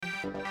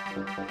What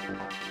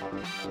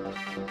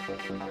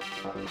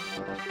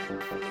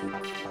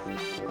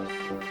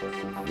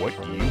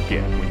do you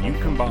get when you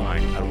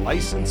combine a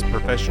licensed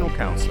professional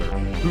counselor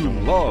who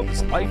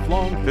loves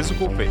lifelong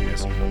physical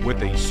fitness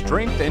with a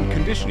strength and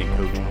conditioning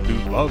coach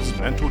who loves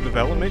mental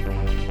development?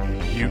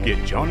 You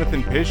get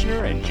Jonathan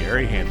Pishner and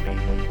Jerry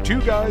Hanley,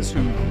 two guys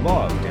who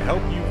love to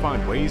help you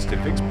find ways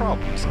to fix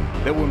problems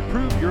that will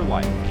improve your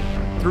life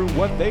through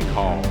what they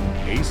call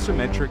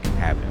asymmetric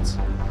habits,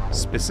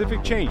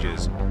 specific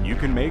changes you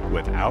can make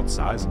with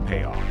outsized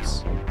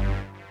payoffs.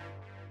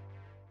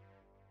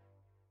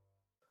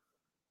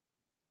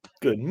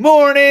 Good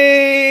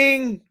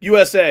morning,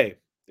 USA,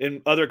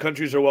 and other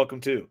countries are welcome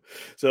too.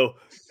 So,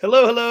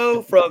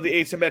 hello from the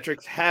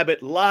Asymmetrics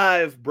Habit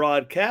live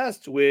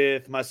broadcast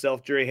with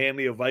myself, Jerry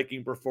Hanley of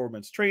Viking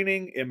Performance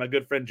Training, and my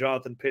good friend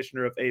Jonathan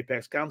Pishner of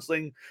Apex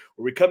Counseling,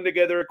 where we come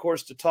together, of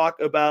course, to talk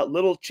about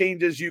little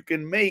changes you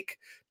can make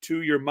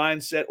to your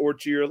mindset or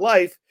to your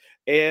life,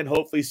 and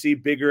hopefully see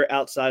bigger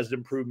outsized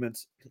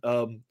improvements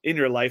in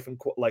your life and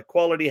like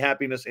quality,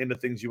 happiness, and the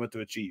things you want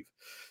to achieve.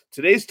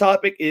 Today's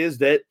topic is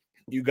that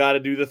you got to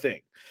do the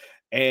thing.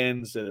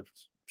 And so it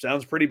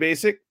sounds pretty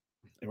basic.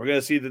 And we're going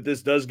to see that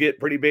this does get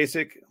pretty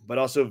basic, but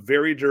also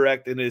very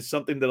direct. And is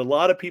something that a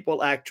lot of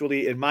people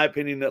actually, in my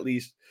opinion, at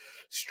least,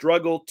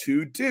 struggle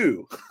to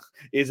do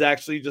is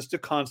actually just to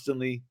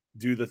constantly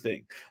do the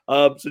thing.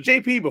 So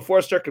JP, before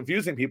I start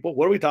confusing people,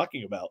 what are we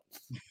talking about?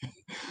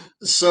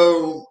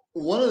 So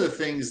one of the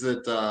things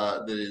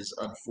that is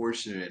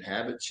unfortunate in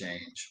habit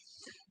change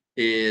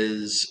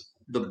is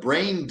the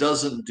brain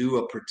doesn't do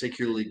a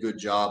particularly good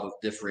job of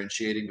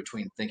differentiating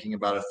between thinking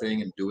about a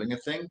thing and doing a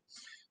thing.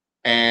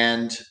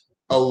 And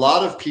a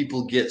lot of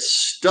people get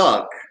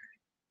stuck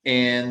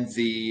in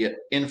the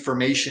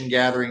information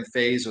gathering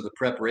phase or the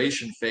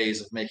preparation phase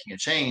of making a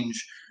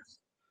change,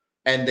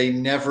 and they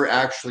never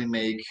actually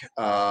make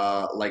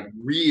like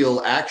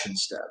real action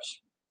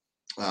steps.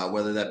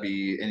 Whether that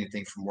be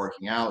anything from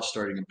working out,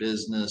 starting a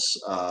business,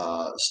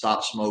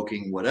 stop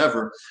smoking,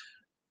 whatever.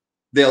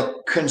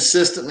 They'll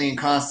consistently and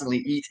constantly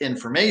eat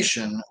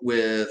information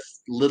with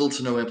little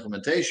to no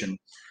implementation.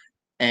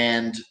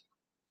 And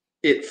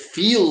it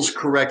feels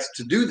correct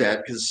to do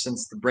that because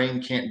since the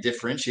brain can't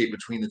differentiate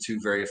between the two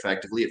very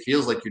effectively, it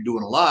feels like you're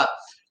doing a lot.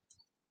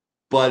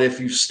 But if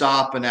you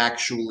stop and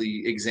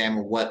actually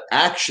examine what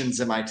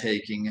actions am I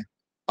taking,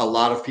 a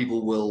lot of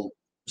people will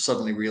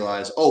suddenly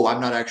realize, oh, I'm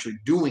not actually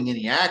doing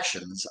any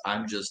actions.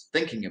 I'm just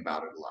thinking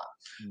about it a lot.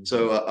 Mm-hmm.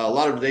 So a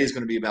lot of today is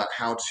going to be about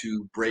how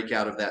to break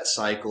out of that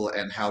cycle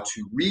and how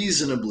to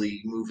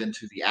reasonably move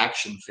into the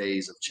action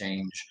phase of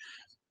change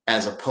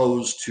as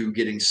opposed to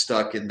getting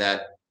stuck in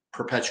that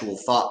perpetual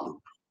thought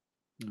loop.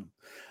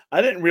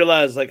 I didn't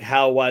realize like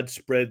how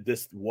widespread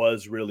this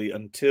was really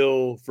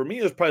until, for me,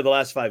 it was probably the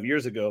last 5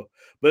 years ago.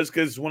 But it's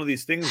because one of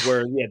these things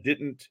where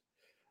didn't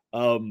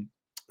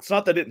it's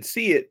not that I didn't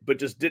see it, but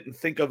just didn't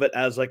think of it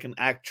as like an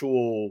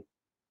actual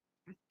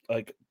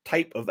like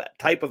type of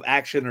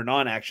action or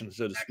non-action,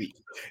 so to speak.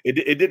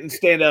 It didn't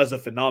stand out as a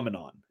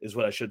phenomenon, is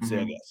what I should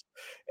say, I guess.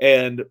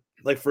 And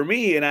like for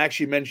me, and I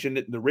actually mentioned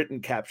it in the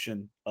written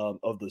caption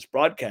of this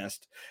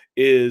broadcast,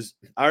 is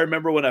I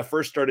remember when I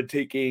first started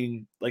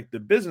taking like the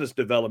business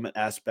development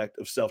aspect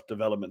of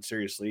self-development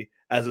seriously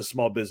as a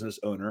small business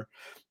owner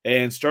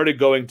and started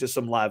going to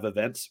some live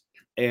events.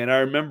 And I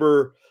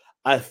remember,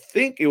 I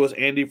think it was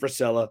Andy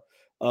Frisella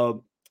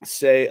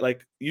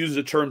use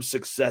the term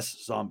success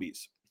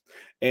zombies.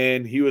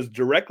 And he was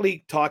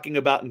directly talking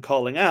about and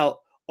calling out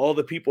all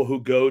the people who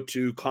go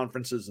to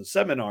conferences and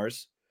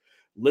seminars,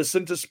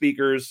 listen to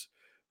speakers,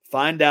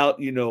 find out,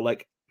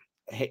 like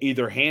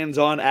either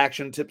hands-on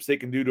action tips they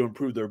can do to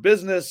improve their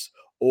business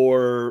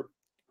or,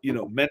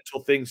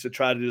 mental things to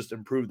try to just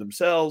improve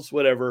themselves,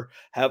 whatever,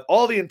 have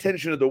all the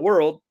intention of the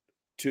world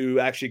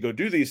to actually go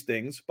do these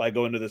things by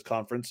going to this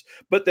conference.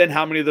 But then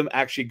how many of them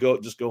actually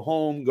go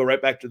home, go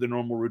right back to their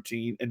normal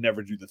routine and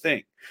never do the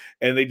thing?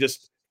 And they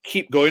just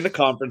keep going to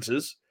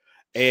conferences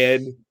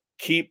and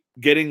keep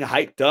getting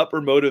hyped up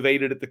or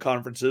motivated at the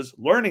conferences,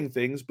 learning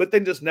things, but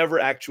then just never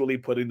actually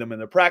putting them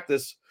into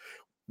practice,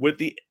 with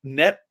the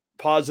net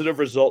positive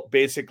result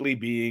basically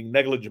being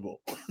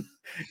negligible.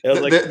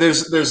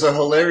 There's a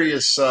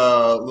hilarious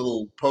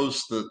little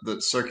post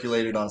that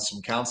circulated on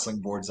some counseling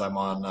boards I'm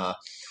on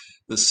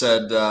that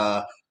said,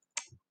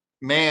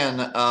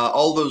 man,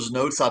 all those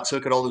notes I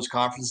took at all those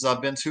conferences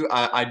I've been to,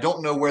 I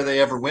don't know where they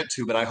ever went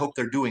to, but I hope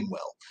they're doing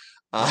well.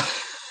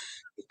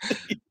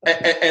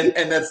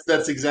 And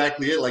that's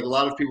exactly it. Like a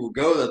lot of people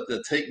go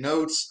that take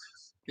notes,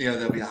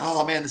 they'll be like,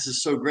 oh man, this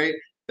is so great.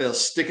 They'll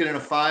stick it in a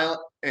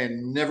file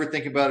and never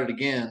think about it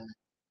again.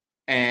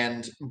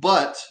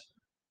 But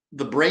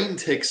the brain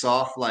takes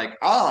off like,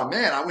 oh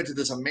man, I went to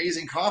this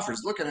amazing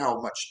conference. Look at how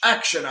much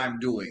action I'm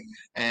doing.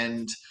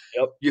 And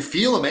you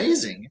feel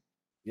amazing.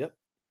 Yep.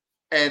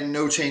 And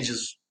no change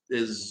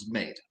is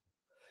made.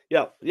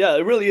 Yeah.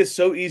 It really is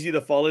so easy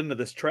to fall into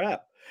this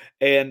trap.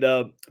 And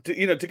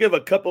to give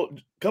a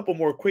couple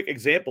more quick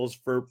examples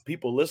for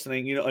people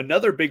listening,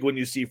 another big one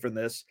you see from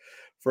this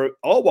for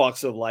all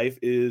walks of life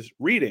is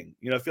reading.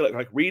 I feel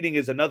like reading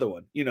is another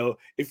one.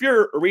 If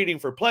you're reading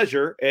for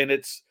pleasure and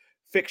it's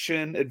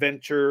fiction,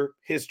 adventure,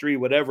 history,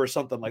 whatever,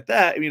 something like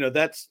that,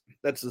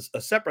 that's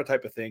a separate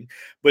type of thing.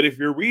 But if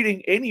you're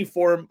reading any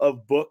form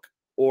of book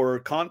or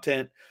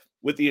content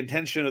with the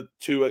intention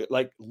to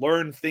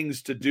learn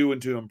things to do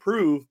and to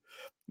improve,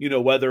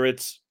 whether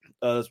it's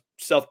a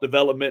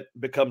self-development,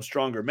 become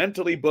stronger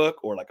mentally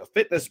book, or like a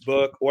fitness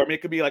book, or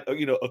it could be like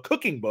a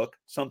cooking book,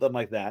 something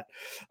like that.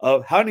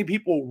 How many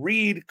people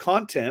read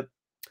content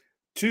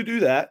to do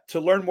that, to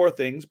learn more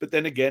things, but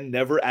then again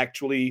never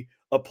actually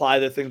apply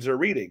the things they're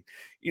reading?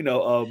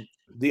 I'm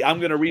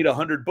going to read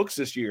 100 books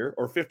this year,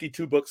 or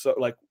 52 books,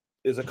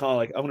 is a kind of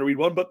like I'm going to read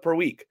one book per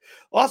week.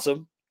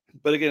 Awesome.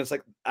 But again, it's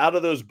like, out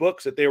of those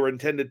books that they were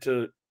intended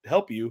to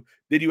help you,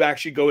 did you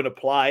actually go and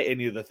apply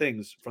any of the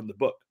things from the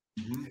book?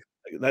 Mm-hmm.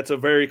 That's a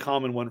very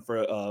common one for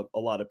a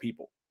lot of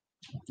people.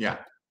 Yeah.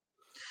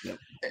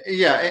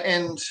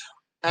 And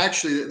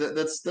actually,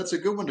 that's a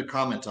good one to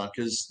comment on,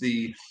 because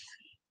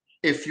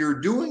if you're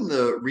doing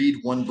the read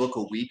one book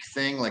a week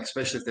thing, like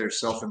especially if they're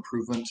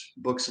self-improvement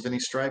books of any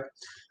stripe,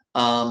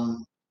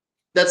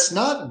 that's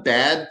not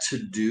bad to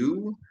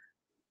do,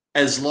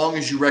 as long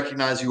as you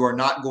recognize you are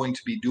not going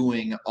to be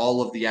doing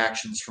all of the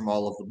actions from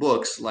all of the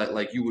books.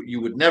 Like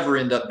you would never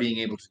end up being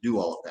able to do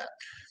all of that.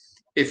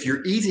 If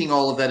you're eating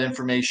all of that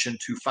information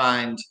to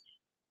find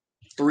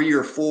 3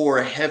 or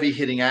 4 heavy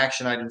hitting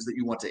action items that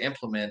you want to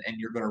implement, and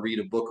you're going to read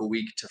a book a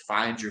week to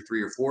find your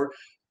 3 or 4,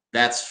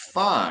 that's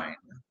fine.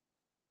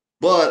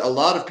 But a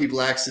lot of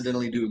people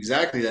accidentally do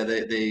exactly that.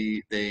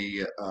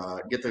 They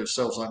get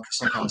themselves on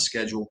some kind of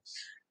schedule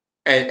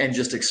and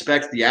just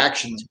expect the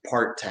actions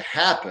part to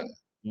happen,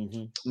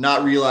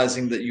 not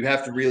realizing that you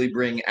have to really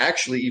bring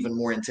actually even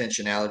more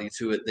intentionality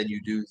to it than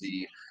you do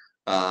the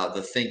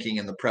thinking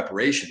and the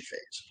preparation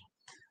phase.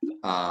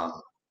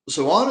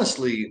 So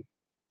honestly,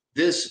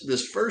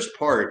 this first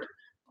part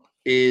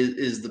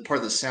is the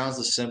part that sounds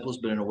the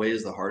simplest, but in a way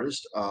is the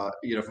hardest.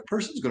 If a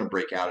person's going to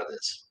break out of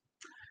this,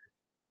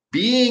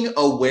 being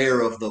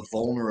aware of the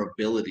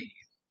vulnerability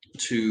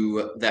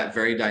to that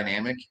very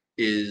dynamic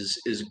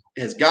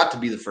has got to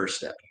be the first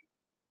step.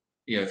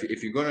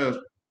 If you're going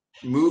to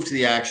move to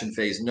the action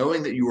phase,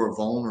 knowing that you are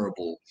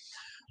vulnerable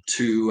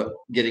to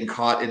getting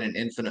caught in an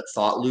infinite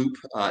thought loop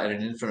and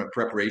an infinite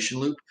preparation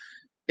loop,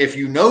 if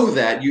you know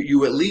that,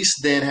 you at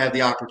least then have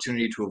the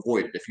opportunity to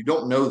avoid it. If you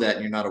don't know that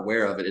and you're not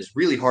aware of it, it's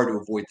really hard to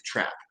avoid the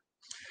trap.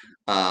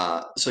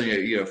 So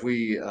if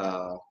we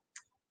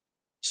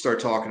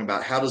start talking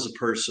about how does a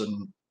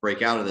person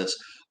break out of this,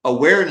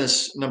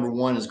 awareness, number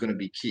one, is going to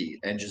be key,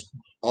 and just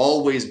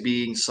always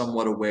being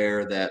somewhat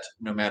aware that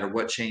no matter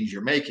what change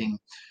you're making,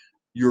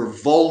 you're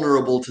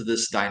vulnerable to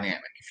this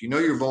dynamic. If you know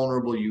you're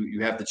vulnerable,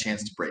 you have the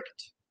chance to break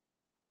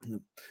it.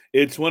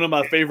 It's one of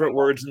my favorite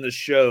words in the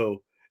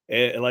show,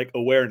 like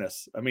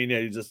awareness. I mean,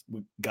 you just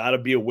got to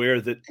be aware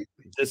that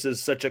this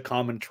is such a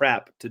common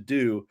trap to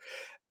do,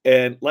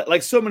 and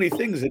like so many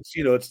things, it's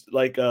it's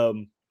like I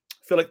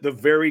feel like the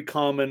very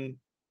common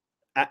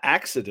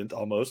accident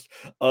almost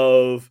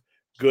of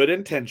good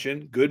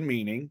intention, good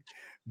meaning,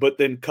 but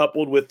then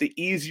coupled with the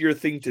easier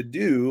thing to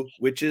do,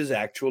 which is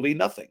actually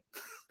nothing.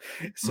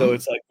 So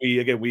it's like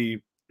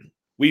we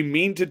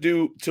mean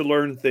to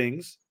learn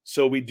things,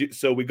 so we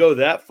go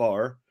that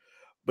far,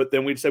 but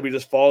then we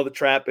just follow the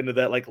trap into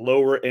that like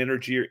lower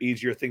energy or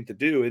easier thing to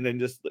do, and then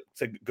just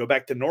to go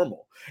back to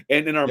normal.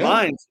 And in our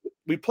minds,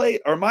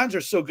 our minds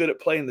are so good at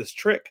playing this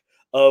trick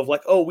of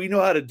like, oh, we know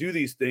how to do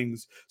these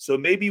things, so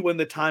maybe when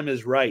the time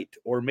is right,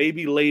 or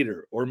maybe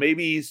later, or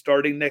maybe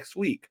starting next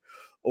week,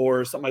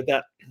 or something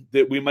like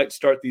that we might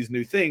start these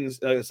new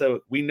things. So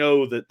we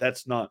know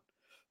that's not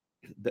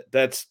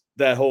that's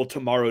that whole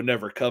tomorrow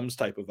never comes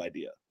type of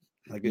idea.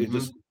 Like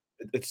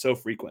it's so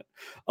frequent.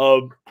 I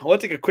want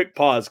to take a quick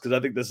pause because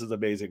I think this is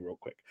amazing real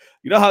quick.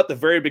 You know how at the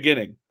very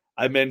beginning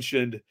I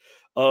mentioned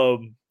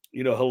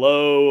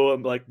hello,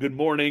 like good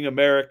morning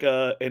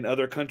America and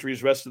other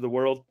countries, rest of the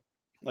world,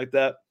 like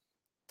that.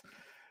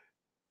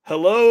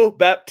 Hello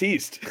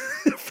Baptiste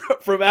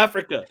from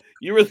Africa,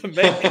 you were the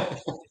man.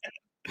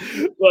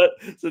 But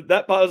so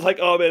that part was like,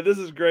 oh man, this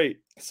is great.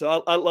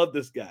 So I love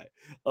this guy.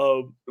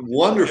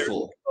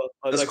 Wonderful.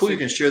 That's cool. You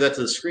can share that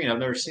to the screen. I've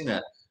never seen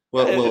that.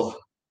 Well,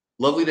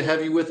 lovely to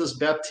have you with us,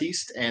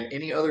 Baptiste, and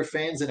any other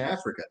fans in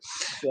Africa.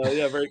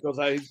 Yeah, very cool.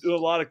 He's doing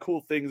a lot of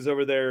cool things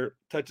over there.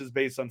 Touches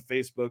base on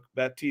Facebook.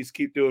 Baptiste,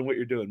 keep doing what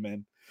you're doing,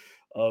 man.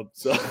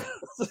 So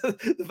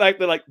the fact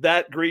that like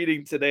that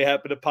greeting today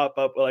happened to pop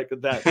up like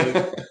that,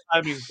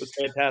 timing was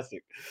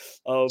fantastic.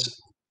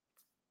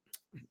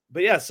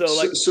 But yeah,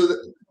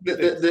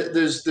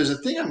 there's a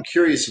thing I'm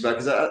curious about,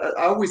 because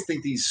I always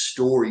think these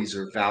stories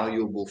are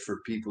valuable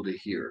for people to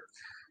hear,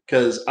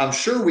 because I'm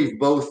sure we've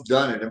both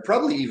done it, and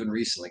probably even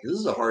recently, because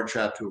this is a hard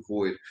trap to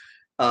avoid.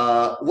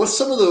 What's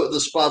some of the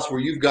spots where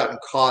you've gotten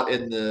caught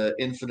in the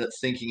infinite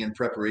thinking and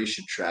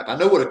preparation trap? I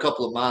know what a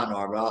couple of mine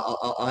are, but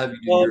I'll have you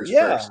do yours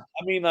first.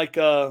 I mean, like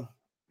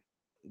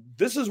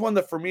this is one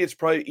that for me it's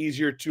probably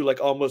easier to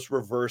like almost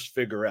reverse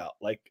figure out.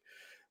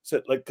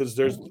 So like because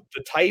there's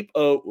the type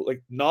of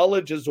like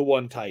knowledge is the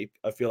one type.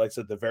 I feel like it's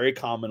the very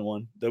common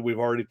one that we've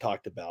already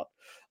talked about.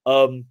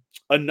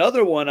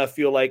 Another one I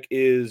feel like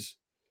is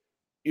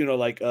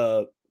like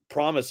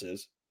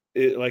promises.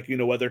 Like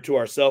whether to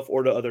ourselves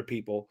or to other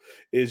people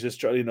is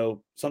just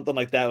something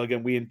like that.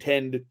 Again, we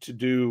intend to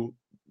do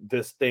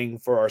this thing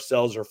for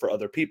ourselves or for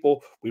other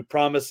people. We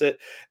promise it,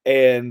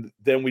 and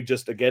then we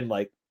just again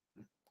like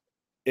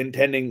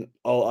intending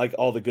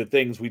all the good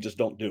things, we just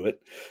don't do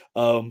it,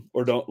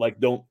 or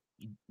don't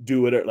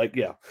do it, or like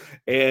yeah.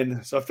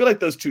 And so I feel like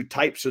those two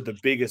types are the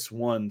biggest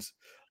ones.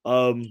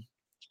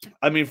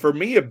 I mean, for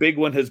me, a big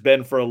one has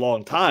been for a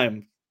long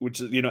time, which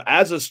is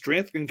as a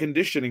strength and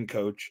conditioning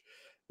coach,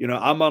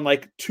 I'm on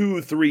like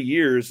 2-3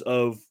 years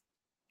of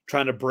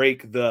trying to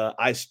break the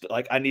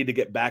I need to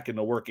get back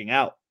into working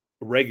out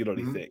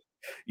regularly Mhm.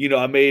 thing.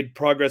 I made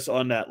progress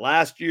on that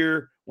last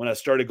year when I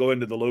started going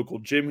to the local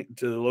gym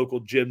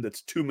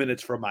that's 2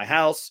 minutes from my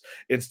house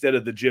instead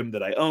of the gym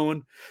that I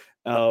own.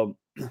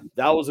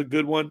 That was a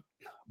good one,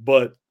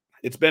 but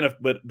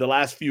but the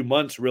last few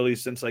months really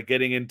since like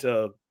getting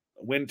into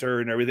winter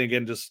and everything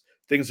again, just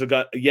things have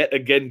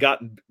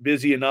gotten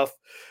busy enough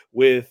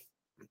with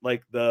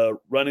like the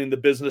running the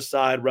business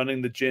side,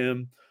 running the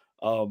gym,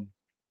 um,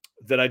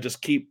 that I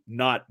just keep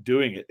not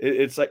doing it.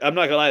 It's like I'm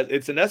not gonna lie,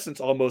 it's in essence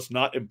almost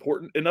not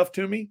important enough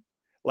to me.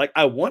 Like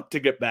I want to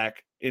get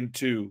back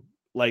into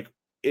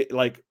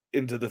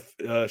into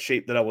the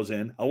shape that I was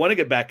in. I want to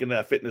get back into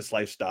that fitness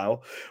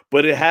lifestyle,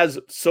 but it has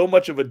so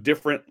much of a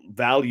different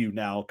value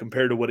now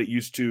compared to what it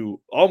used to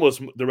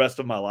almost the rest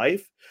of my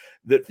life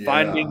that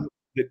Yeah.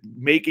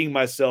 making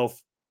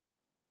myself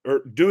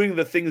or doing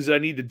the things that I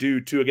need to do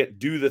to again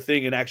do the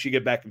thing and actually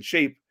get back in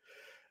shape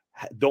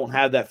don't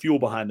have that fuel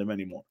behind them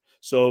anymore.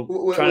 So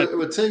trying to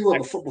Well, tell you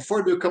what,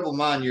 before I do a couple of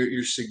mine,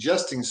 you're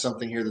suggesting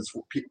something here that's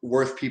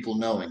worth people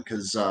knowing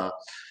because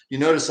you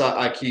notice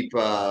I keep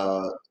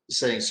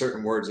saying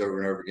certain words over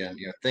and over again.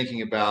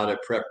 Thinking about it,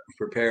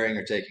 preparing,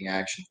 or taking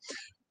action.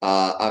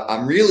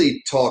 I'm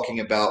really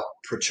talking about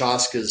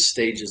Prochaska's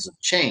stages of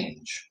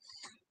change,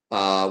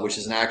 which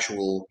is an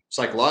actual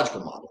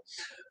psychological model.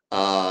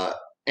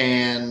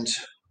 And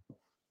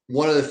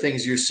one of the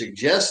things you're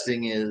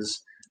suggesting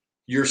is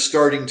you're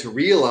starting to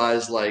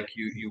realize like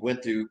you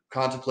went through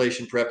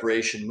contemplation,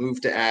 preparation,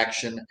 moved to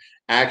action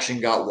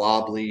got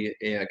wobbly,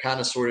 kind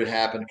of sort of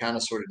happened, kind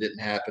of sort of didn't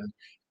happen,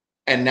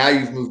 and now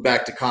you've moved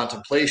back to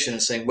contemplation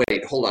and saying,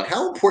 wait, hold on,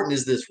 how important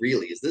is this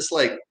really? Is this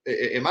like,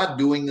 am I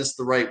doing this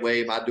the right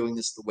way? Am I doing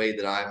this the way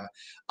that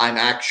I'm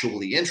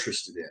actually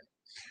interested in?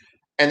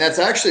 And that's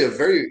actually a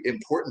very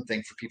important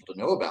thing for people to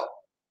know about,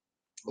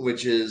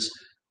 which is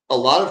a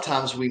lot of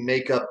times we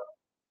make up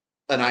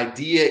an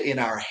idea in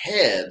our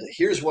head.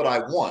 Here's what I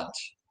want.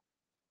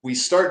 We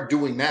start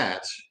doing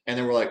that, and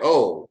then we're like,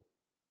 oh,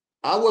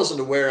 I wasn't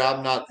aware,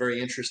 I'm not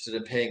very interested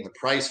in paying the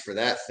price for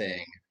that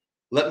thing.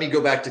 Let me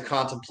go back to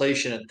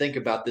contemplation and think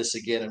about this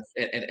again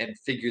and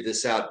figure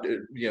this out.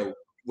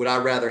 Would I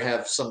rather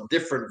have some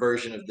different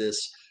version of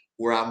this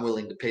where I'm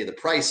willing to pay the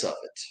price of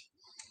it?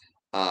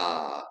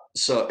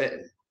 So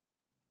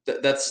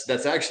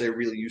that's actually a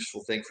really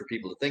useful thing for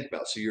people to think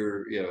about. So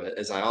you're,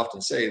 as I often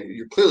say,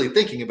 you're clearly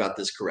thinking about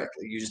this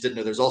correctly. You just didn't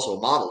know there's also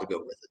a model to go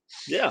with it.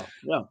 yeah,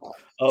 yeah.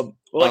 Well,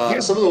 like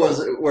here's Some of the ones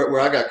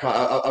where I got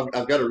caught,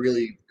 I've got a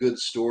really good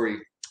story,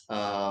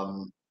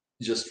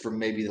 just from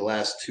maybe the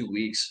last 2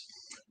 weeks.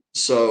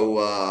 So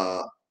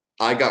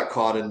I got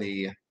caught in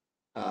the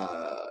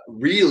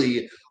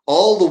really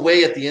all the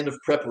way at the end of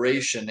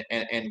preparation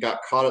and got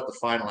caught at the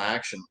final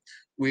action.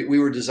 We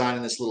were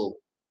designing this little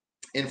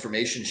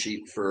information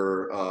sheet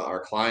for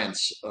our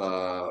clients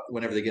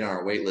whenever they get on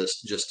our wait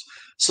list, just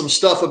some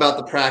stuff about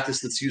the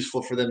practice that's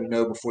useful for them to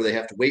know before they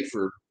have to wait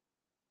for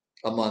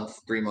a month,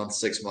 3 months,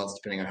 6 months,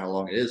 depending on how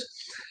long it is.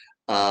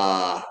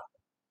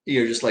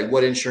 Just like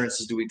what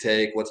insurances do we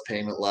take? What's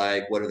payment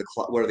like? What are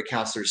the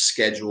counselors'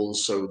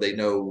 schedules so they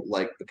know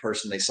like the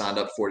person they signed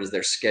up for, does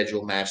their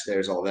schedule match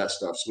theirs? All that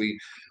stuff. So we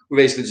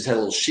basically just had a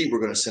little sheet we're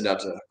going to send out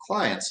to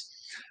clients.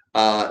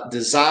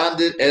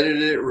 Designed it,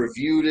 edited it,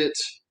 reviewed it,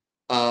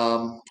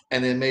 and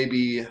then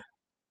maybe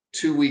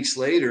 2 weeks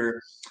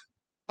later,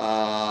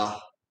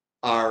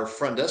 our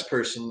front desk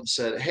person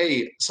said,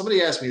 "Hey,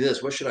 somebody asked me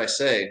this. What should I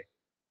say?"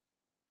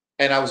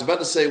 And I was about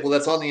to say, well,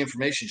 that's on the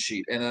information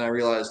sheet. And then I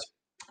realized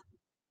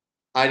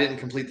I didn't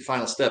complete the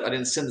final step. I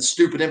didn't send the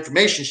stupid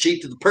information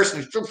sheet to the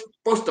person who's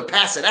supposed to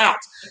pass it out.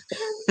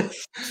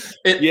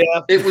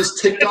 Yeah. It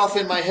was ticked off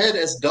in my head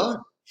as done.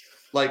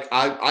 Like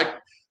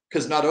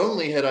because not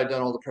only had I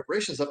done all the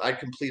preparation stuff, I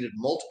completed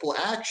multiple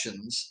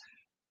actions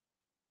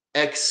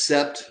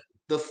except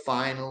the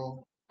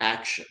final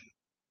action.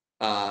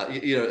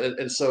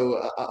 And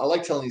so I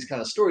like telling these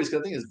kind of stories because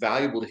I think it's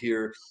valuable to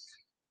hear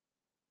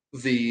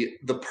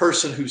the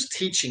person who's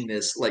teaching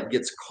this like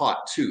gets caught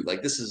too.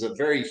 Like this is a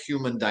very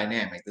human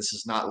dynamic. This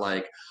is not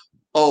like,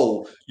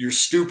 oh, you're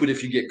stupid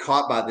if you get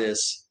caught by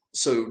this.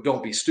 so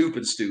don't be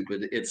stupid.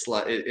 It's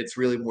like it's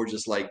really more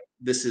just like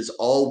this is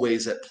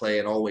always at play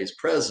and always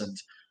present.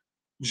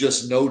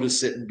 Just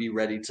notice it and be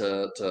ready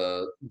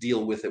to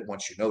deal with it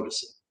once you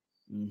notice it.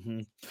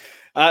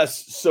 Mm-hmm.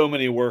 So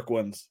many work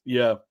ones.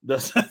 Yeah,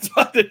 that's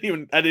why I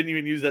didn't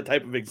even use that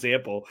type of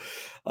example,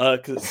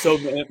 because so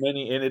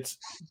many, and it's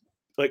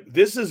like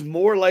this is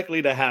more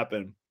likely to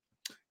happen.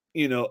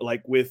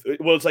 Like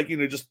it's like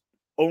just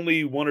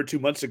only 1 or 2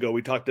 months ago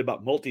we talked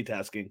about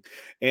multitasking,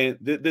 and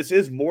this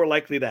is more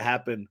likely to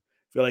happen.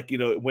 I feel like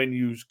when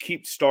you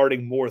keep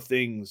starting more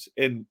things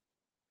in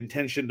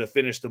intention to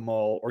finish them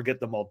all or get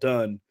them all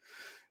done.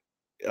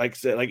 Like I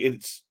said, like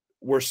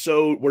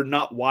we're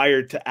not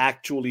wired to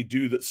actually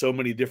do that so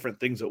many different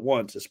things at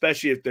once,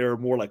 especially if there are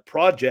more like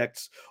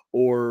projects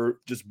or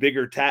just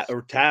bigger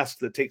tasks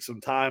that take some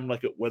time,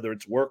 like whether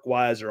it's work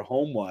wise or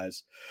home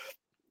wise.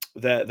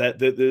 That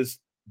there's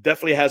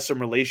definitely has some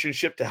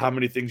relationship to how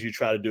many things you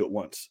try to do at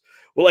once.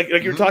 Well, like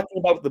you're talking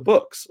about the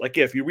books. Like,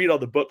 if you read all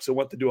the books and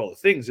want to do all the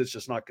things, it's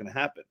just not going to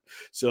happen.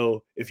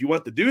 So if you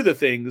want to do the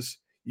things,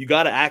 you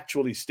got to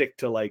actually stick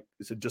to like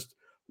just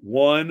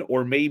one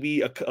or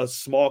maybe a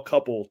small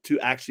couple to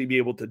actually be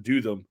able to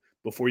do them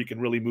before you can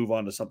really move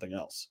on to something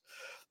else.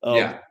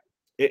 Yeah.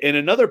 And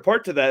another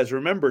part to that is,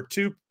 remember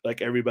too,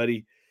 like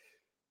everybody,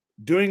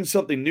 doing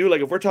something new.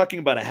 Like if we're talking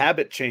about a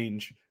habit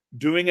change,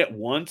 doing it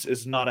once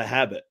is not a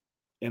habit.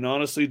 And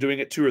honestly, doing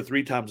it 2 or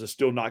 3 times is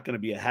still not going to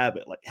be a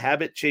habit. Like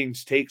habit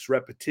change takes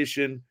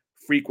repetition,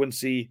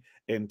 frequency,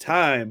 and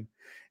time.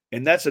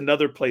 And that's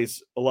another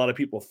place a lot of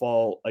people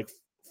fall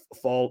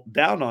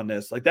down on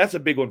this. Like that's a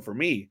big one for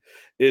me,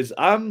 is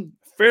I'm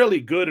fairly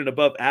good and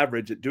above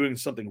average at doing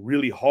something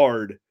really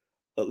hard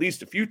at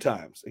least a few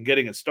times and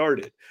getting it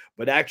started.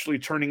 But actually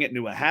turning it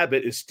into a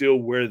habit is still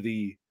where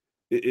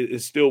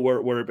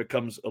where it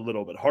becomes a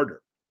little bit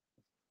harder.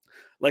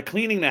 Like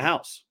cleaning the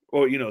house,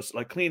 or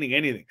like cleaning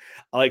anything.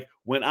 Like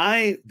when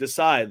I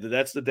decide that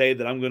that's the day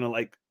that I'm going to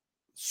like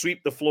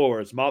sweep the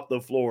floors, mop the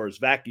floors,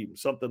 vacuum,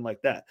 something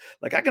like that.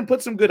 Like I can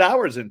put some good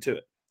hours into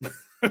it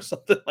or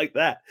something like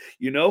that,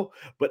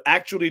 but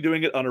actually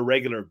doing it on a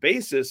regular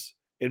basis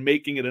and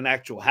making it an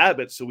actual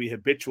habit, so we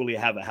habitually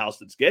have a house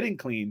that's getting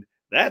cleaned,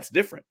 that's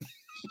different.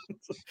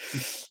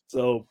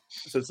 So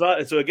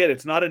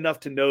it's not enough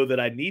to know that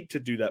I need to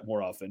do that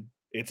more often.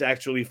 It's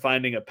actually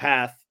finding a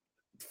path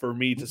for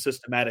me to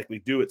systematically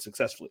do it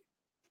successfully.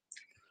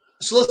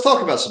 So let's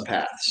talk about some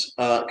paths,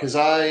 because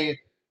I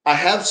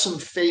have some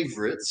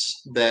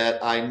favorites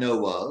that I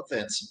know of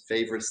and some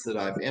favorites that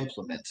I've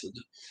implemented.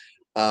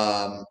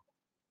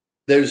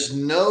 There's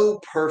no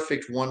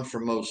perfect one for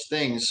most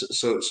things,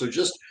 so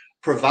just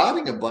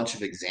providing a bunch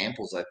of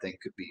examples I think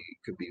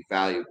could be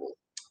valuable.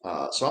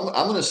 So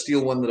I'm going to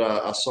steal one that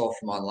I saw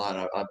from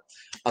online.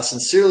 I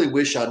sincerely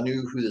wish I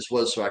knew who this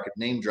was so I could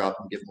name drop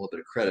and give him a little bit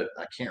of credit.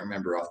 I can't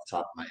remember off the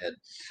top of my head,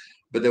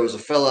 but there was a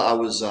fella I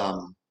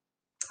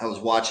was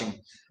watching,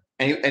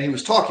 and he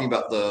was talking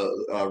about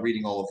the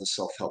reading all of the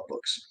self-help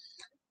books,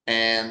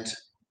 and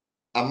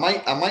I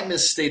might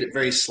misstate it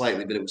very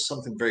slightly, but it was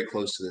something very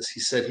close to this. He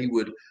said he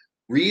would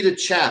read a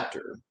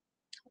chapter,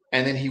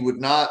 and then he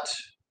would not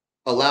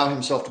allow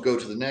himself to go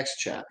to the next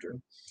chapter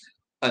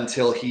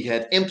until he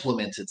had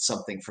implemented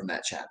something from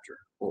that chapter,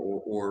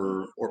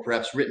 or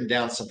perhaps written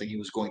down something he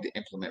was going to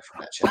implement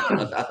from that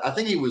chapter. I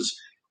think he was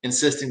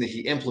insisting that he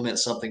implement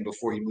something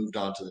before he moved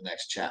on to the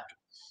next chapter.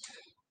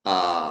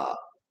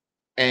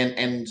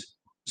 And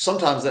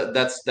sometimes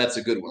that's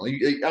a good one.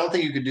 I don't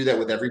think you could do that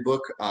with every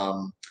book.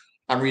 I'm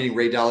reading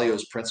Ray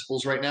Dalio's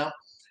Principles right now.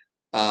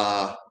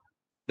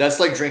 That's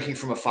like drinking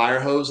from a fire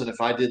hose, and if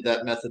I did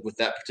that method with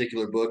that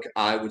particular book,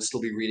 I would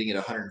still be reading it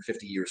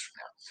 150 years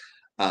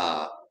from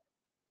now.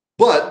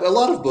 But a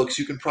lot of books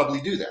you can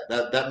probably do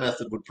that. That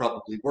method would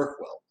probably work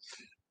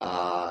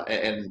well.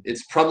 And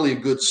it's probably a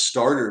good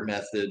starter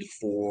method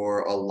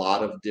for a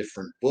lot of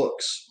different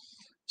books.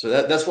 So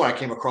that's why I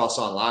came across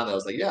online. I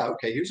was like, yeah,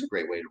 okay, here's a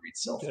great way to read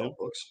self-help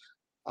books.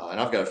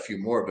 And I've got a few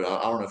more, but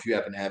I don't know if you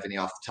happen to have any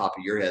off the top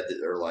of your head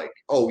that are like,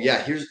 oh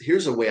yeah,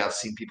 here's a way I've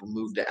seen people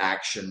move to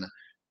action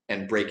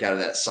and break out of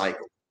that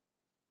cycle.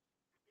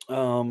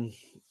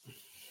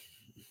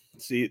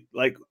 See,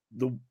 like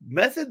the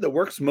method that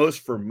works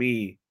most for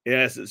me,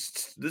 yes,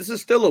 this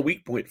is still a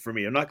weak point for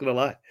me. I'm not gonna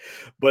lie,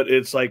 but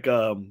it's like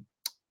I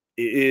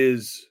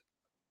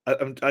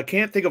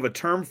can't think of a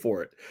term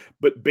for it,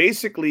 but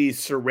basically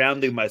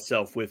surrounding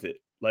myself with it,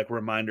 like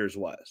reminders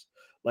wise.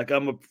 Like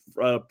I'm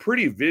a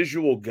pretty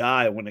visual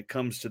guy when it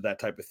comes to that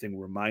type of thing,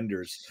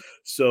 reminders.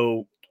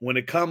 So when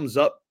it comes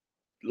up,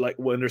 like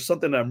when there's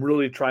something I'm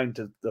really trying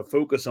to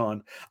focus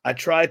on, I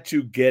try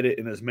to get it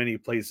in as many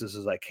places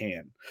as I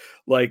can,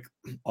 like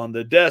on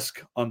the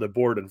desk, on the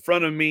board in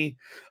front of me,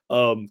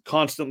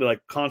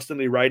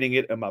 constantly writing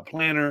it in my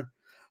planner,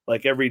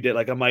 like every day.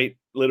 Like I might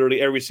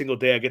literally every single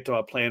day I get to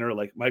my planner,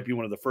 like might be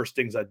one of the first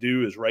things I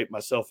do is write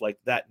myself like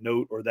that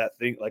note or that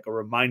thing, like a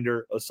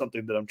reminder of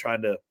something that I'm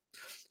trying to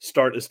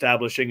start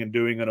establishing and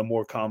doing on a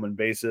more common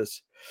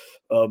basis.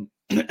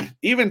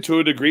 Even to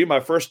a degree, my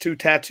first 2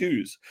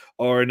 tattoos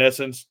are in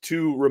essence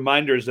 2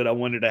 reminders that I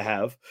wanted to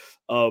have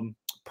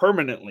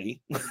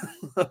permanently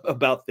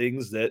about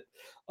things that,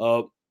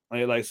 like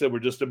I said, were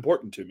just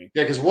important to me.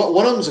 Yeah, because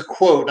one of them's a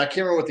quote, and I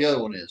can't remember what the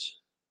other one is.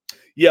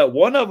 Yeah,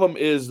 one of them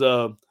is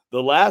the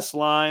last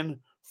line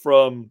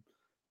from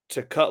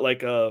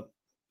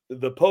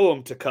the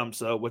poem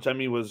Tecumseh, which I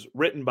mean was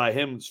written by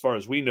him, as far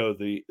as we know,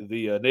 the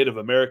Native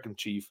American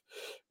chief.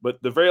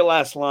 But the very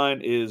last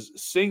line is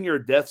 "Sing your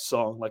death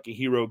song like a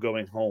hero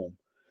going home."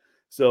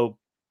 So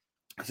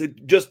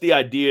just the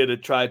idea to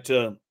try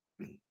to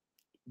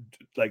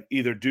like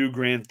either do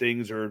grand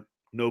things or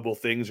noble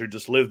things or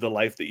just live the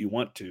life that you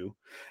want to.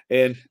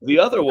 And the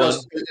other one,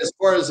 as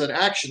far as an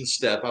action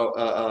step,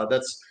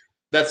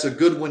 that's a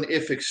good one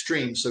if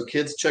extreme. So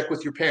kids, check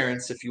with your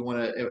parents if you want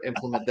to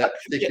implement that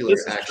particular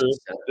action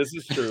step. This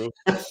is true.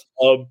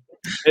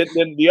 And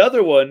then the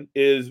other one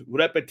is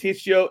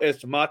repetitio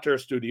est mater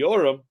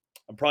studiorum.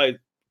 I'm probably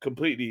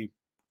completely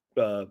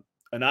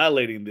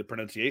annihilating the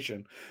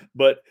pronunciation,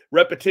 but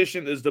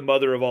repetition is the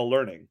mother of all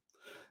learning.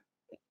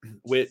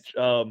 Which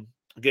again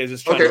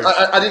is okay.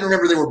 I didn't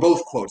remember they were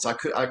both quotes. I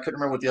couldn't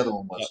remember what the other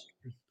one was.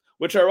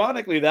 Which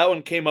ironically, that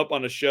one came up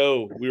on a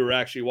show we were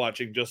actually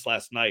watching just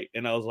last night,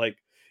 and I was like,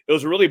 it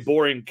was a really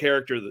boring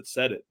character that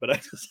said it, but I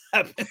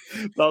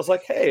was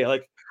like, hey,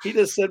 like he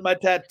just said my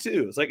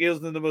tattoo. It's like it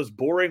was in the most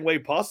boring way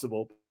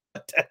possible.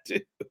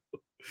 Tattoo,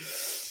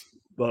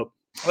 but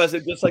I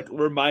said just like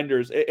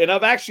reminders, and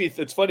I've actually,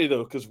 it's funny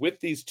though because with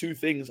these 2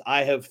 things,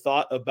 I have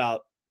thought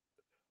about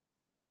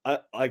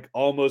like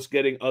almost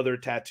getting other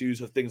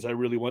tattoos of things I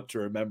really want to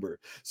remember.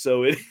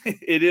 So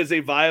it is a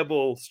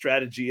viable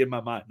strategy in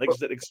my mind. Like I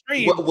said,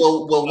 extreme.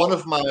 Well, one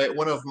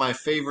of my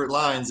favorite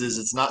lines is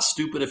 "It's not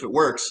stupid if it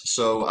works."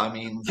 So I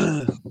mean,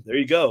 there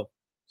you go.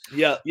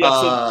 Yeah.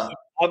 So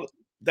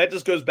that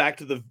just goes back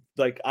to the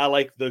I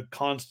like the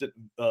constant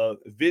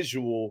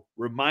visual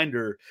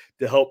reminder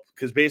to help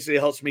because basically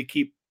it helps me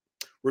keep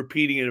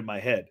repeating it in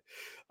my head.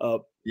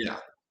 Yeah.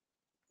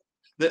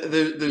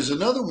 There's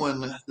another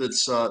one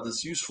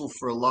that's useful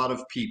for a lot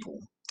of people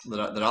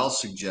that I'll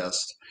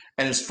suggest,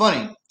 and it's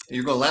funny.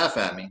 You're gonna laugh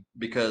at me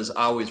because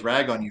I always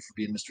rag on you for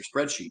being Mr.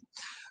 Spreadsheet,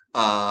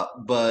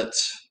 but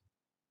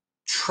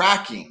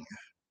tracking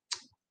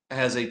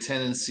has a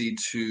tendency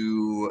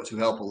to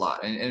help a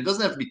lot, and it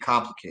doesn't have to be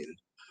complicated,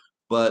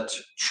 but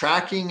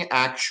tracking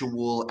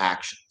actual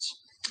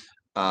actions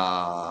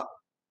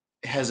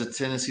has a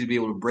tendency to be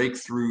able to break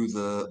through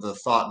the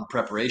thought and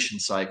preparation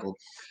cycle.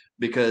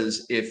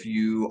 Because if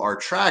you are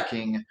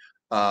tracking,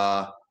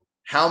 how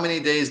many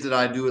days did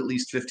I do at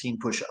least 15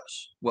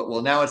 push-ups?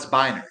 Well, now it's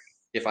binary.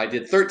 If I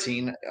did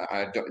 13,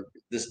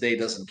 this day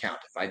doesn't count.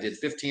 If I did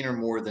 15 or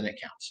more, then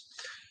it counts.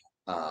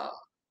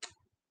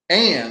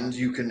 And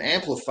you can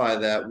amplify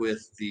that with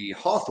the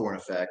Hawthorne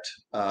effect,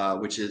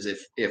 which is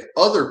if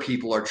other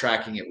people are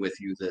tracking it with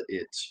you, that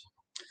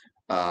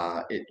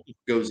it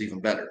goes even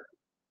better.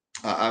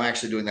 I'm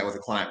actually doing that with a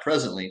client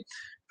presently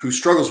who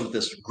struggles with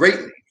this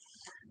greatly.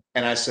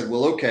 And I said,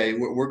 well, okay,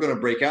 we're going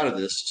to break out of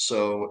this.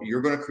 So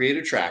you're going to create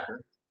a tracker.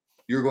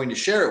 You're going to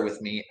share it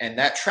with me. And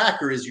that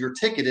tracker is your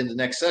ticket in the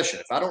next session.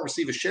 If I don't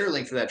receive a share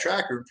link for that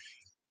tracker,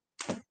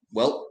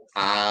 well,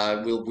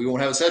 we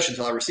won't have a session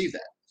until I receive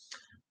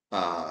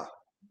that.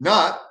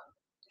 Not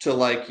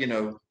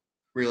to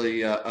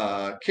really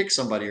kick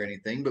somebody or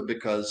anything, but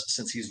because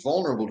since he's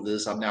vulnerable to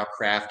this, I'm now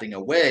crafting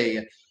a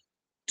way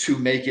to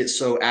make it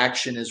so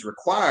action is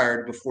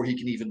required before he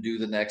can even do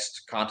the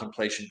next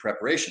contemplation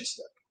preparation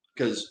step.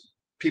 Because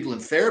people in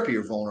therapy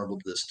are vulnerable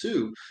to this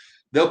too.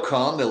 They'll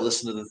come, they'll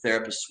listen to the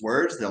therapist's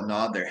words, they'll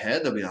nod their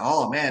head, they'll be like,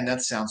 oh man,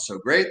 that sounds so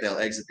great. They'll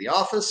exit the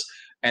office.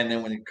 And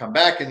then when you come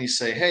back and you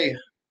say, hey,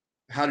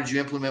 how did you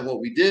implement what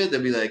we did?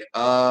 They'll be like,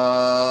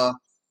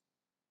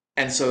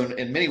 And so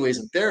in many ways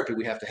in therapy,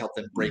 we have to help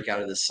them break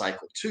out of this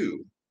cycle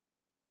too.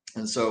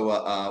 And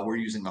so we're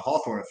using the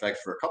Hawthorne effect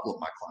for a couple of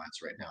my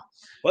clients right now.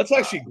 Well, that's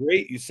actually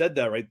great. You said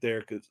that right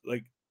there. Cause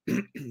like,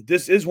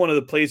 this is one of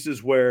the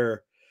places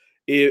where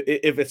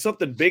if it's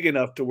something big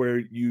enough to where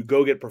you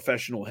go get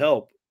professional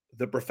help,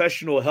 the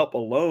professional help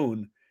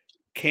alone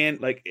can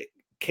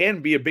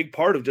be a big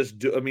part of just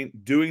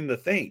doing the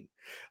thing.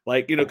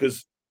 Like,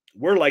 cause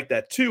we're like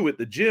that too at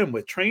the gym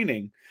with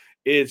training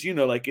is,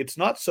 it's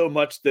not so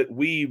much that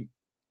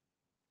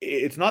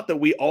it's not that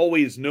we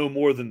always know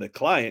more than the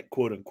client,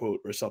 quote unquote,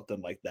 or something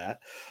like that.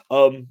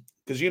 Because,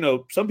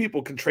 some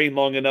people can train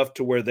long enough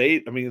to where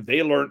they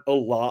learn a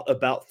lot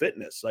about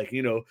fitness, like,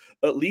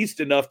 at least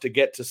enough to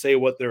get to say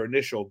what their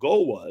initial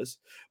goal was.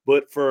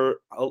 But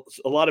for a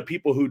lot of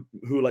people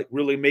who like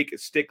really make it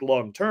stick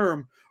long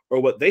term,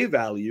 or what they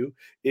value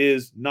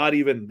is not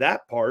even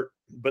that part,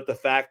 but the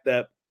fact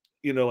that,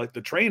 like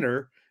the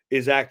trainer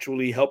is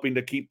actually helping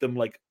to keep them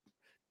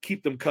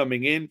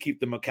coming in, keep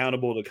them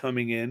accountable to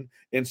coming in.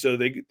 And so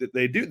they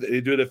do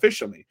it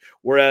efficiently.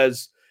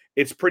 Whereas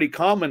it's pretty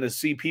common to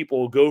see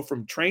people go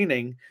from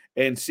training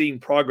and seeing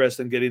progress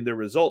and getting their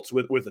results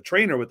with a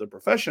trainer, with a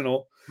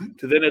professional,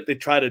 to then if they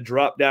try to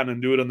drop down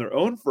and do it on their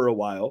own for a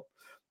while,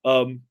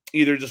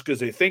 either just because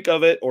they think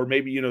of it or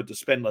maybe, to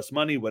spend less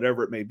money,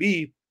 whatever it may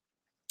be,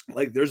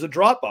 like there's a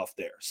drop off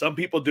there. Some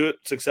people do it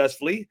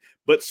successfully,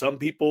 but some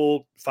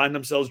people find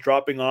themselves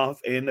dropping off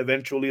and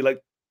eventually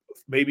like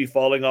maybe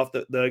falling off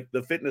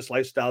the fitness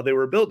lifestyle they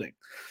were building.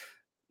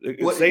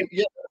 Well,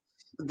 yeah,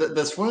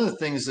 that's one of the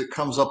things that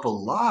comes up a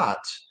lot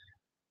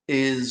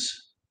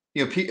is,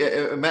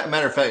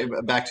 matter of fact,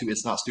 back to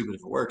it's not stupid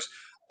if it works.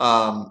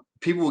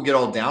 People will get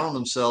all down on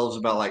themselves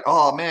about like,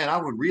 oh man, I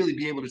would really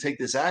be able to take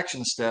this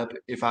action step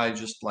if I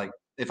just like,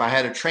 if I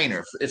had a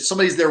trainer, if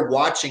somebody's there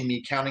watching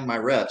me counting my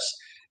reps,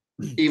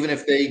 even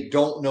if they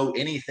don't know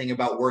anything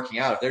about working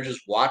out, if they're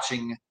just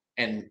watching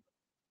and,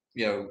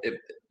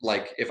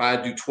 if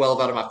I do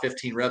 12 out of my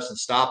 15 reps and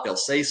stop, they'll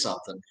say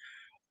something.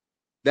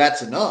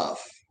 That's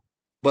enough.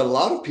 But a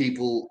lot of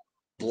people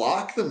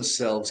block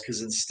themselves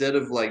because instead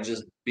of like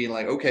just being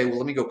like, okay, well,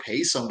 let me go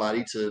pay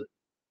somebody to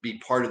be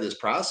part of this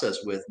process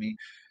with me,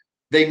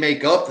 they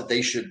make up that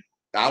they should,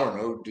 I don't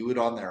know, do it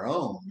on their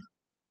own.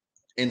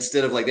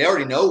 Instead of like, they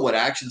already know what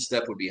action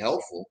step would be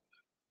helpful,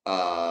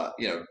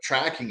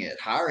 tracking it,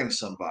 hiring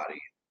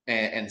somebody.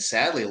 And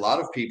sadly, a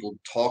lot of people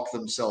talk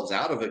themselves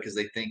out of it because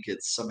they think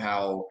it's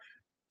somehow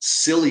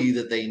silly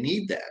that they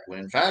need that. When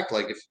in fact,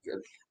 like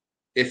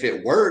if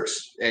it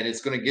works and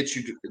it's going to get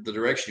you to the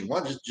direction you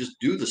want, just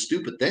do the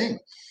stupid thing.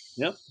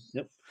 Yep.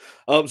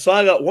 So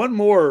I got one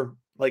more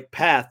like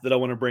path that I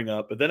want to bring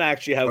up, but then I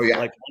actually have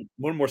like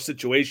one more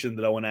situation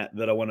that I want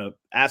to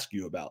ask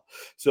you about.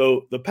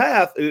 So the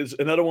path is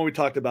another one we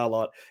talked about a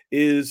lot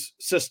is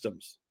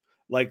systems.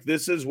 Like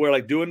this is where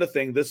like doing the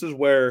thing. This is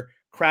where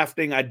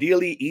crafting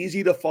ideally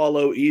easy to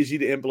follow, easy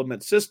to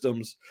implement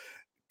systems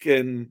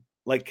can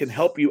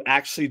help you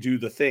actually do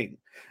the thing.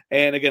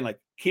 And again, like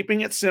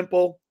keeping it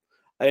simple.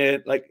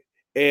 And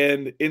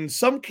in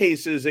some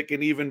cases, it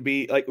can even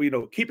be like,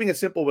 keeping it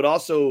simple, but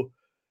also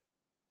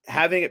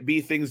having it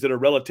be things that are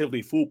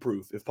relatively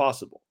foolproof if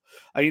possible.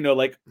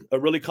 Like a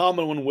really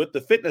common one with the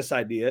fitness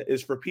idea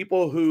is for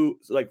people who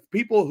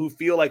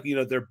feel like,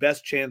 their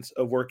best chance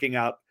of working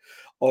out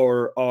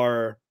or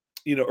are,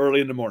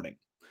 early in the morning.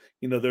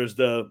 There's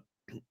a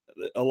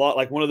lot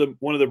like one of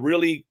the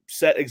really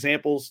set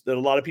examples that a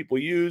lot of people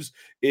use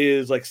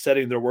is like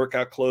setting their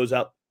workout clothes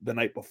out the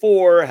night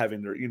before,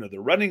 having their,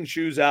 their running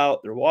shoes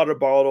out, their water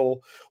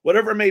bottle,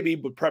 whatever it may be,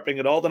 but prepping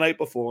it all the night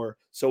before.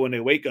 So when they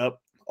wake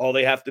up, all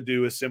they have to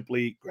do is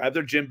simply grab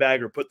their gym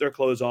bag or put their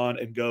clothes on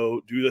and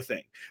go do the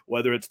thing,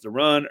 whether it's to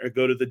run or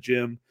go to the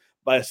gym.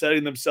 By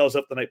setting themselves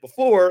up the night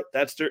before,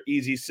 that's their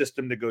easy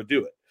system to go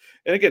do it.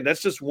 And again,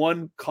 that's just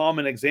one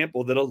common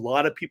example that a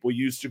lot of people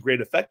use to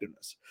great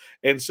effectiveness.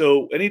 And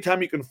so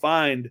anytime you can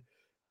find,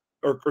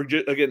 or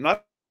again,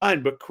 not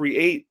find, but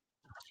create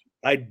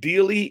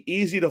ideally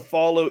easy to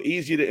follow,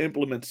 easy to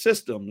implement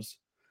systems,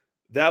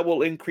 that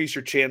will increase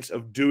your chance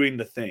of doing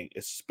the thing,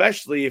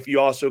 especially if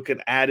you also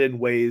can add in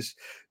ways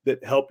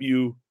that help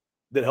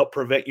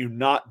prevent you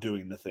not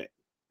doing the thing.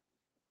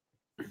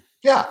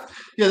 Yeah,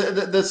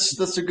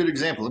 that's a good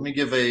example. Let me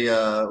give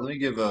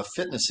a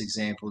fitness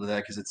example to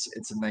that because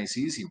it's a nice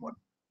easy one.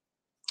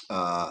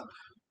 A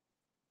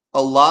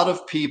lot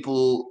of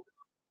people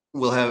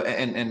will have,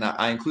 and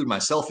I include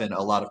myself in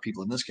a lot of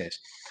people in this case.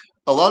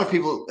 A lot of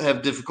people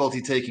have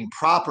difficulty taking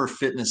proper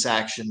fitness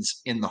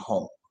actions in the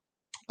home.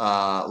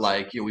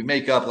 We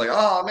make up like,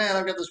 oh man,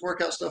 I've got this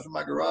workout stuff in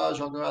my garage.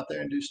 I'll go out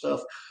there and do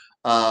stuff.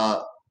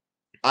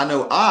 I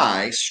know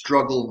I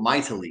struggle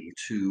mightily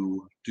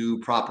to do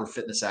proper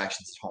fitness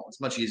actions at home.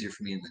 It's much easier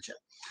for me in the gym.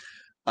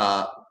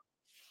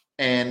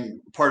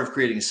 And part of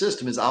creating a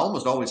system is I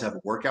almost always have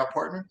a workout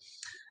partner.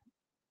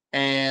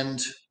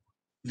 And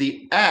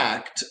the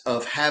act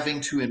of having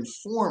to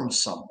inform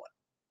someone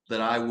that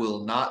I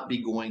will not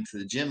be going to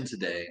the gym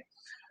today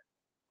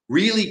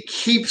really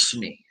keeps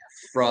me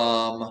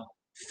from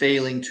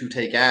failing to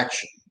take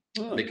action.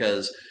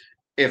 Because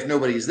if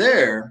nobody's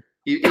there,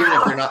 even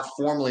if they're not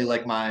formally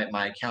like my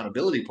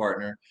accountability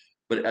partner,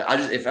 but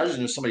if I just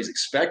know somebody's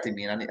expecting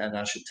me and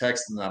I should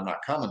text them that I'm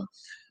not coming,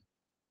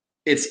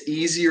 it's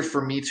easier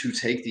for me to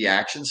take the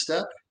action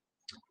step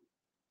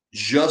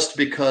just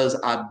because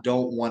I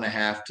don't want to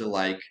have to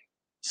like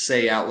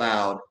say out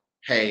loud,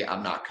 hey,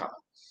 I'm not coming.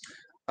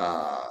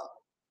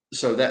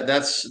 So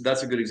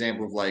that's a good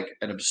example of like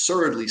an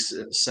absurdly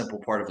simple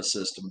part of a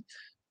system.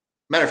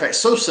 Matter of fact,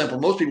 so simple,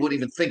 most people wouldn't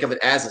even think of it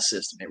as a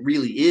system. It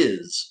really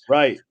is.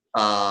 Right.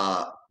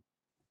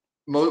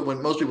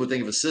 When most people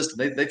think of a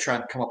system, they try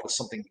and come up with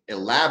something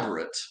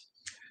elaborate.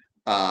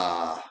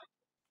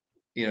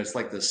 It's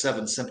like the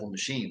 7 simple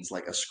machines,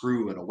 like a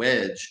screw and a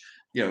wedge.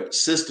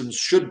 Systems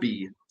should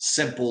be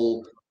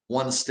simple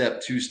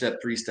 1-step, 2-step,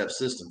 3-step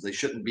systems. They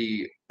shouldn't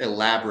be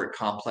elaborate,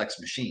 complex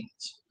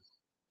machines.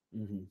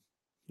 Mm-hmm.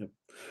 Yep.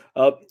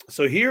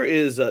 So here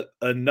is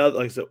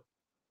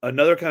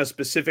another kind of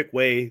specific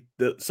way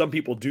that some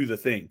people do the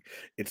thing.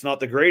 It's not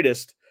the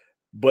greatest,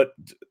 but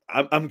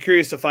I'm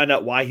curious to find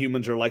out why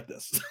humans are like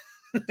this.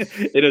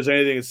 It doesn't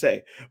have anything to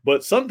say.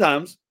 But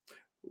sometimes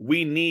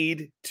we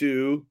need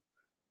to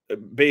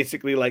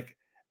basically like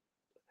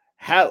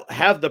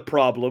have the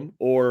problem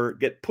or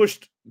get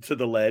pushed to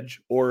the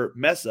ledge or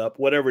mess up,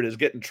 whatever it is,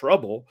 get in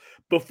trouble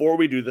before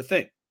we do the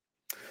thing.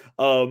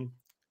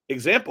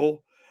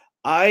 Example,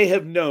 I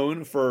have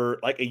known for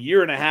like a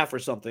year and a half or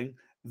something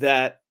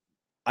that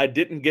I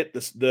didn't get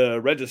the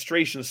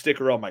registration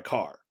sticker on my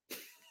car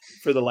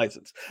for the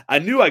license. I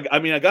knew I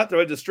mean I got the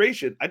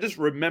registration. I just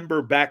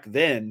remember back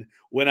then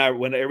when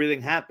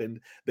everything happened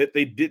that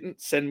they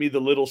didn't send me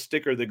the little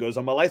sticker that goes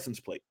on my license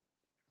plate.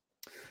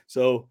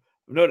 So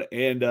no,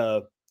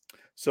 and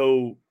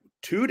so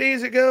 2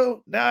 days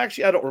ago, now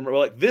actually I don't remember,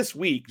 like this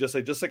week, just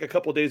like a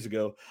couple days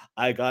ago,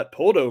 I got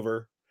pulled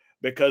over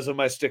because of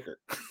my sticker.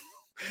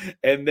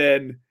 And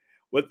then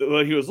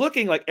when he was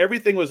looking, like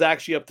everything was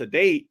actually up to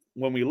date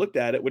when we looked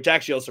at it, which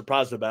actually I was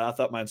surprised about. I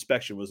thought my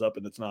inspection was up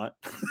and it's not.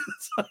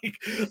 It's like,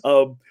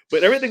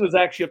 but everything was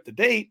actually up to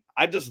date.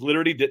 I just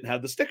literally didn't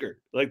have the sticker.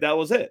 Like that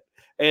was it.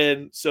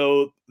 And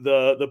so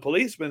the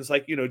policeman's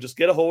like, just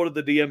get a hold of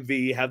the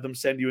DMV, have them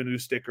send you a new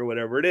sticker,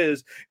 whatever it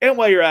is. And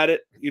while you're at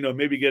it,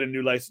 maybe get a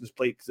new license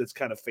plate because it's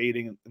kind of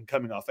fading and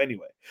coming off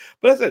anyway.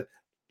 But I said,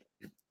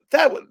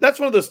 that's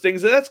one of those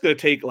things that's going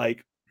to take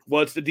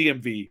it's the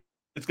DMV.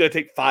 It's going to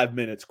take 5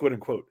 minutes, quote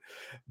unquote.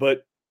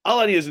 But all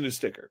I need is a new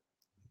sticker.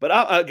 But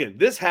again,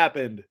 this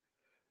happened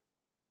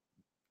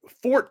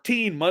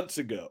 14 months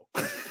ago.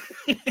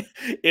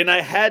 And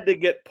I had to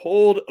get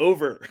pulled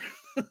over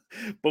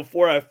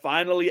before I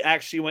finally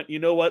actually went, you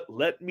know what?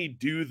 Let me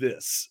do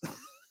this.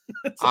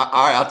 All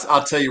right,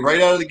 I'll tell you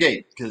right out of the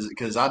gate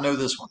because I know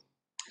this one.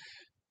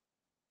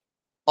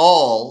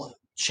 All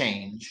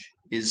change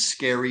is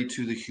scary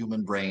to the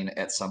human brain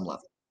at some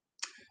level.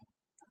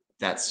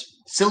 That's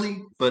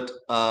silly, but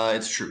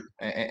it's true.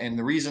 And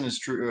the reason is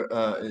true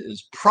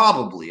is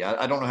probably,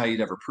 I don't know how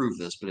you'd ever prove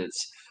this, but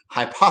it's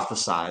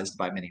hypothesized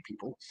by many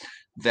people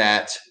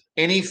that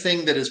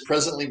anything that is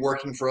presently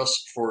working for us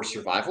for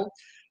survival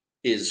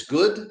is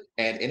good,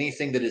 and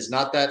anything that is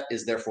not that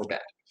is therefore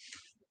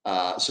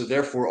bad. So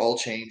therefore, all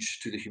change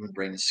to the human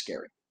brain is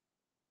scary.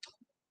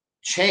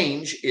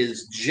 Change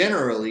is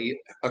generally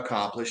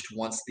accomplished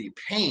once the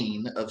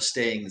pain of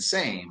staying the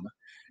same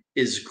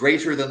is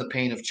greater than the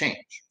pain of change.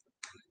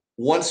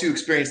 Once you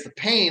experience the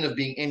pain of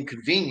being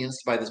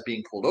inconvenienced by this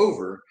being pulled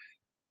over,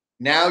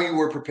 now you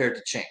are prepared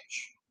to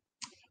change.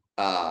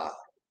 And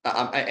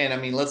I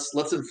mean,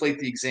 let's inflate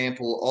the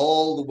example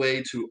all the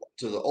way to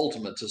the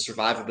ultimate, to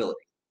survivability.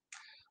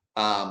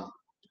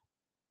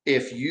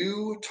 If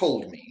you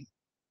told me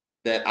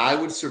that I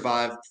would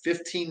survive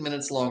 15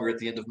 minutes longer at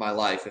the end of my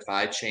life if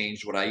I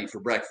changed what I eat for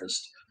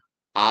breakfast,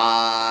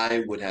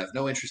 I would have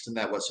no interest in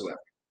that whatsoever.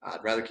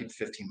 I'd rather keep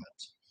 15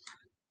 minutes.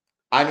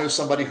 I know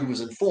somebody who was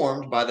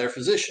informed by their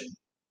physician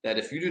that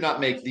if you do not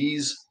make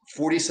these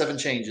 47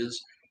 changes,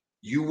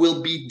 you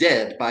will be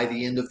dead by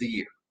the end of the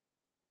year.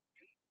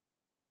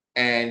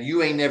 And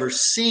you ain't never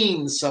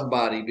seen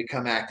somebody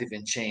become active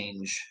in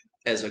change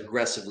as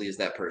aggressively as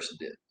that person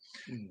did.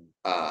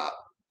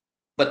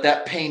 But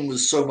that pain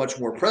was so much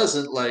more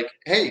present, like,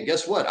 hey,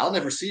 guess what? I'll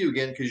never see you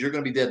again because you're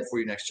going to be dead before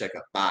your next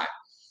checkup. Bye.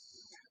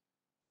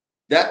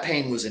 That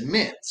pain was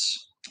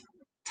immense.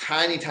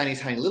 Tiny, tiny,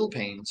 tiny little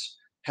pains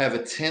have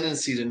a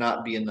tendency to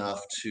not be enough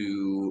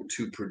to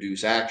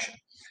produce action.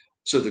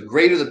 So the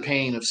greater the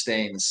pain of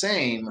staying the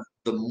same,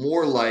 the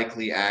more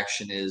likely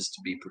action is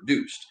to be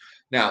produced.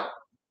 Now,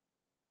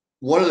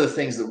 one of the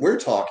things that we're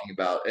talking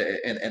about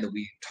and that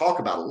we talk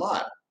about a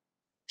lot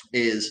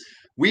is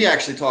we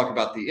actually talk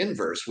about the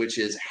inverse, which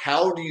is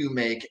how do you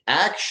make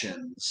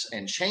actions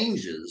and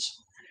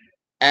changes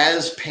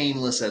as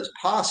painless as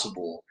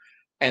possible,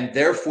 and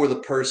therefore the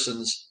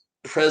person's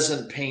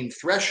present pain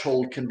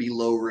threshold can be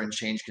lower and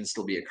change can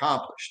still be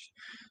accomplished.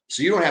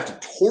 So you don't have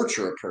to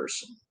torture a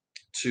person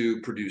to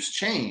produce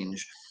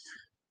change.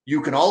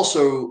 You can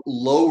also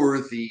lower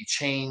the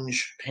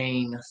change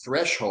pain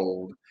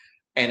threshold,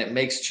 and it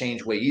makes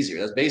change way easier.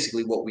 That's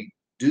basically what we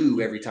do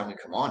every time we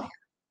come on here.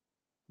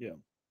 Yeah.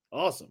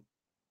 Awesome.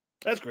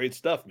 That's great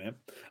stuff, man.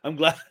 I'm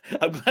glad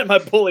my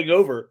pulling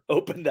over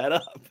opened that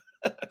up.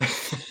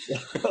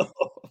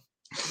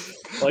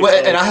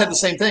 And I had the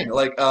same thing.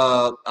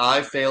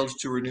 I failed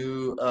to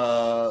renew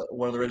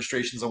one of the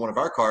registrations on one of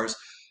our cars,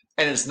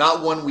 and it's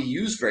not one we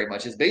use very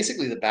much. It's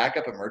basically the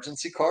backup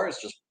emergency car. It's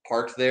just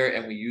parked there,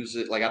 and we use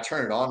it. Like I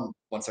turn it on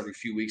once every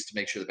few weeks to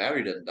make sure the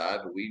battery doesn't die,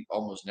 but we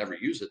almost never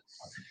use it.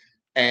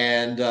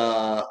 And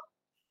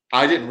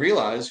I didn't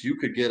realize you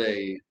could get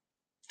a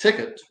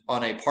ticket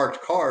on a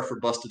parked car for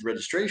busted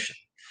registration.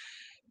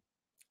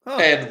 Huh.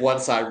 And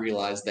once I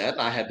realized that,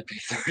 and I had to pay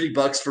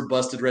 $30 for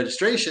busted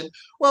registration,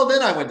 well,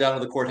 then I went down to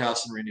the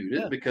courthouse and renewed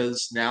it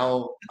because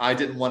now I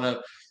didn't want to.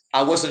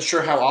 I wasn't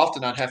sure how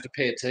often I'd have to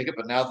pay a ticket,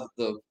 but now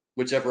that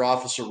whichever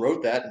officer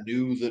wrote that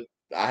knew that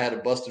I had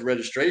a busted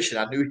registration,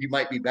 I knew he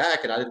might be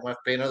back, and I didn't want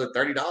to pay another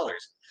 $30.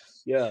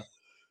 Yeah.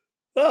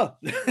 Oh,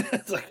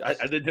 it's like I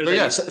didn't know. So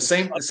yeah,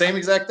 same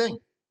exact thing.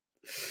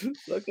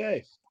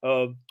 Okay.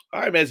 All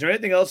right, man. Is there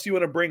anything else you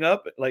want to bring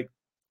up? Like,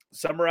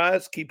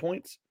 summarize key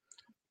points?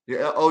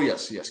 Yeah. Oh,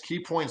 yes.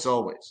 Key points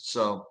always.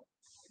 So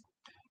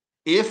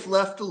if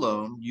left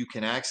alone, you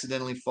can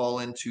accidentally fall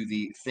into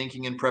the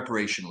thinking and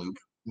preparation loop.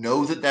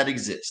 Know that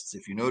exists.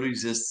 If you know it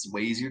exists, it's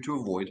way easier to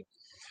avoid.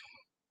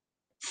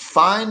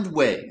 Find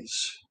ways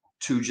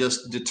to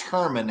just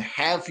determine,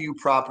 have you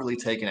properly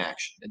taken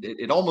action?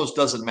 It almost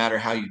doesn't matter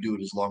how you do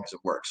it as long as it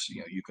works.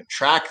 You can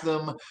track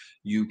them,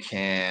 you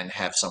can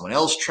have someone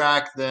else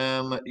track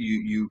them,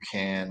 you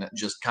can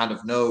just kind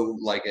of know,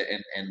 like,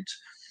 and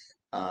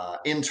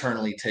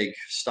internally take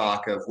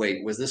stock of,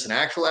 wait, was this an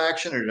actual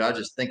action or did I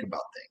just think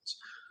about things?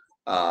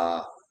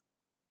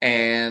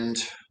 And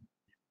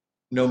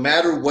no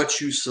matter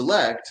what you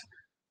select,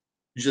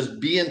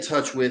 just be in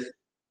touch with,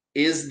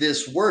 is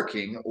this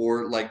working?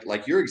 Or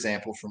like your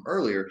example from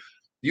earlier,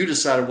 you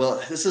decided, well,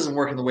 this isn't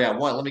working the way I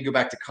want. Let me go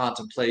back to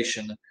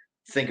contemplation,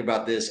 think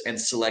about this, and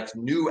select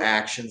new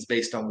actions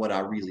based on what I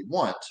really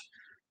want.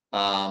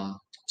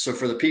 So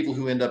for the people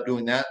who end up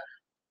doing that,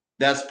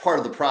 that's part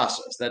of the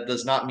process. That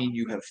does not mean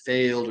you have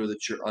failed or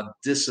that you're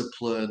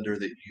undisciplined or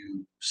that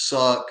you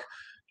suck.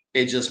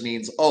 It just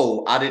means,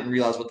 oh, I didn't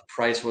realize what the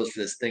price was for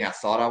this thing I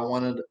thought I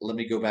wanted. Let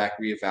me go back,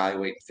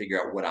 reevaluate, and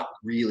figure out what I'm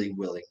really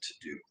willing to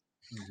do.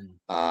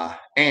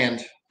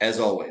 And as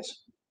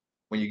always,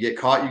 when you get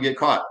caught, you get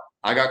caught.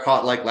 I got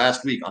caught like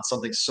last week on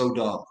something so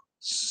dumb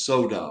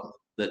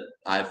that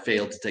I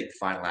failed to take the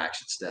final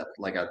action step,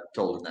 like I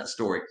told in that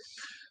story.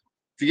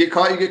 If you get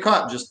caught, you get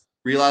caught. Just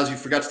realize you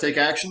forgot to take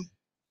action.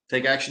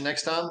 Take action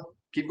next time.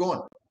 Keep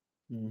going.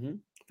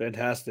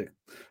 Fantastic.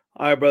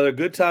 All right, brother.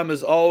 Good time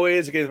as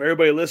always. Again, for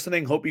everybody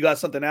listening, hope you got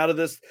something out of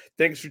this.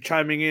 Thanks for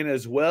chiming in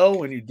as well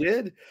when you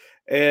did.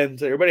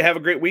 And everybody have a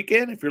great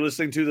weekend. If you're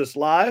listening to this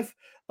live,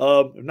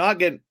 not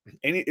getting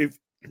any,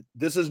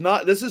 this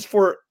is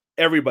for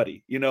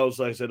everybody, so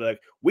like I said, like,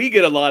 we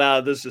get a lot out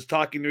of this, just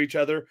talking to each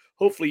other.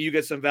 Hopefully you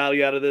get some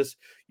value out of this.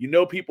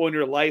 People in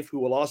your life who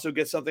will also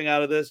get something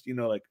out of this,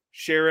 like,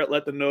 share it,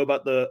 let them know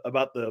about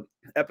the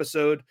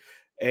episode.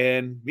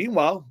 And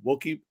meanwhile,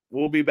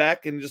 we'll be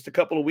back in just a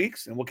couple of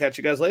weeks, and we'll catch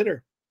you guys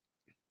later.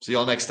 See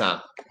y'all next time.